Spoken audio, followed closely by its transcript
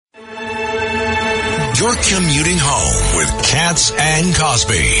You're commuting home with Katz and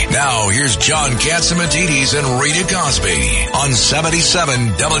Cosby. Now, here's John Katzimatidis and Rita Cosby on 77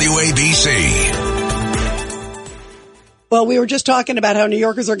 WABC. Well, we were just talking about how New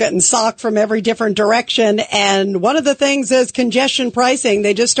Yorkers are getting socked from every different direction. And one of the things is congestion pricing.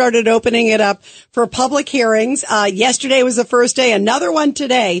 They just started opening it up for public hearings. Yesterday was the first day, another one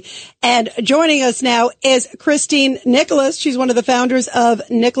today. And joining us now is Cristyne Nicholas. She's one of the founders of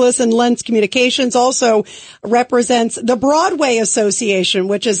Nicholas and Lentz Communications, also represents the Broadway Association,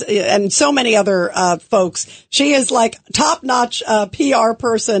 which is, and so many other folks. She is like top-notch PR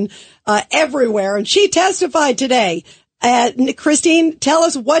person everywhere. And she testified today. Cristyne, tell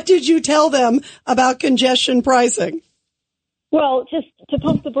us, what did you tell them about congestion pricing? Well, just to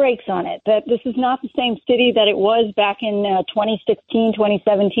pump the brakes on it, that this is not the same city that it was back in 2016,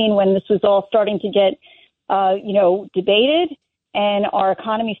 2017, when this was all starting to get, debated, and our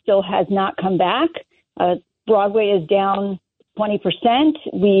economy still has not come back. Broadway is down 20%.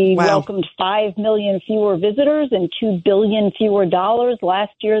 We welcomed 5 million fewer visitors and $2 billion fewer dollars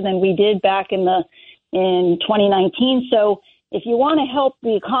last year than we did back in 2019. So if you want to help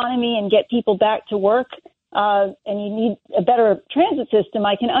the economy and get people back to work, and you need a better transit system,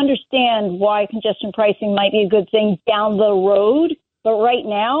 I can understand why congestion pricing might be a good thing down the road. But right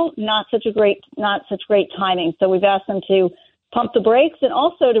now, not such great timing. So we've asked them to pump the brakes and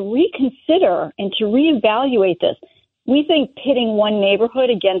also to reconsider and to reevaluate this. We think pitting one neighborhood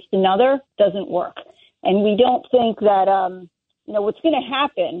against another doesn't work. And we don't think that, what's going to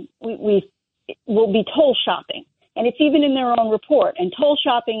happen, will be toll shopping. And it's even in their own report. And toll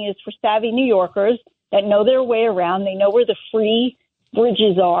shopping is for savvy New Yorkers that know their way around. They know where the free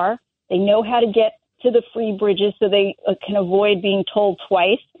bridges are. They know how to get to the free bridges so they can avoid being tolled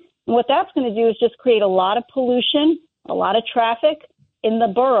twice. And what that's going to do is just create a lot of pollution, a lot of traffic in the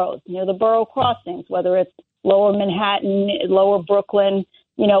boroughs, near the borough crossings, whether it's lower Manhattan, lower Brooklyn,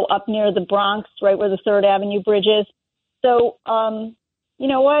 up near the Bronx, right where the 3rd Avenue bridge is. So, you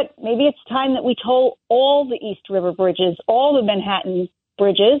know what? Maybe it's time that we toll all the East River bridges, all the Manhattan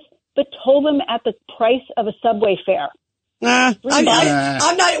bridges, but toll them at the price of a subway fare. We're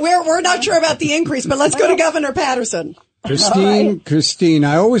not sure about the increase, but let's go to Governor Patterson. Cristyne,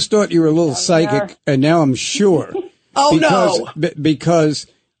 I always thought you were a little psychic, and now I'm sure. Because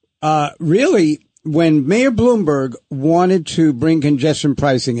really, when Mayor Bloomberg wanted to bring congestion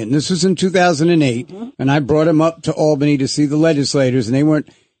pricing in, this was in 2008, and I brought him up to Albany to see the legislators, and they weren't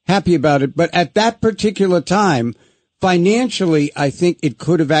happy about it. But at that particular time, financially, I think it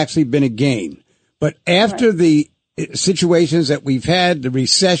could have actually been a gain. But after the situations that we've had, the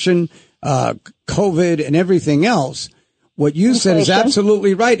recession, COVID, and everything else, what you said is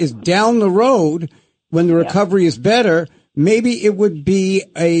absolutely right, is down the road, when the recovery is better, maybe it would be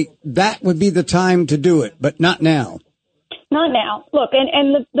that would be the time to do it, but not now. Not now. Look,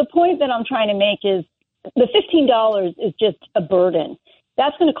 and the point that I'm trying to make is the $15 is just a burden.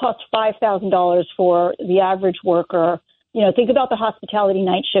 That's going to cost $5,000 for the average worker. Think about the hospitality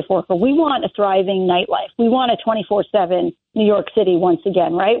night shift worker. We want a thriving nightlife. We want a 24/7 New York City once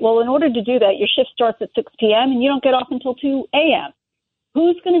again, right? Well, in order to do that, your shift starts at 6 p.m. and you don't get off until 2 a.m.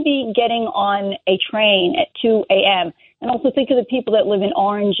 Who's going to be getting on a train at 2 a.m.? And also think of the people that live in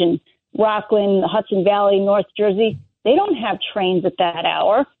Orange and Rockland, Hudson Valley, North Jersey. They don't have trains at that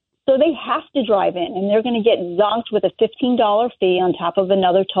hour, so they have to drive in, and they're going to get zonked with a $15 fee on top of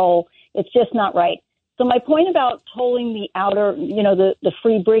another toll. It's just not right. So my point about tolling the outer, the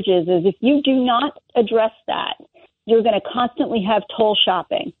free bridges is if you do not address that, you're going to constantly have toll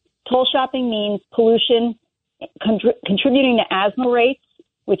shopping. Toll shopping means pollution, contributing to asthma rates,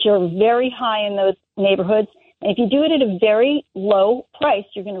 which are very high in those neighborhoods. And if you do it at a very low price,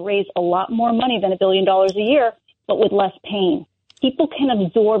 you're going to raise a lot more money than $1 billion a year, but with less pain. People can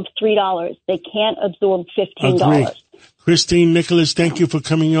absorb $3. They can't absorb $15. Agreed. Cristyne Nicholas, thank you for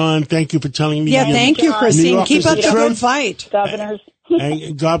coming on. Thank you for telling me. Yeah, thank you, Cristyne. Keep up the good fight. Governors.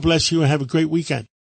 And God bless you and have a great weekend.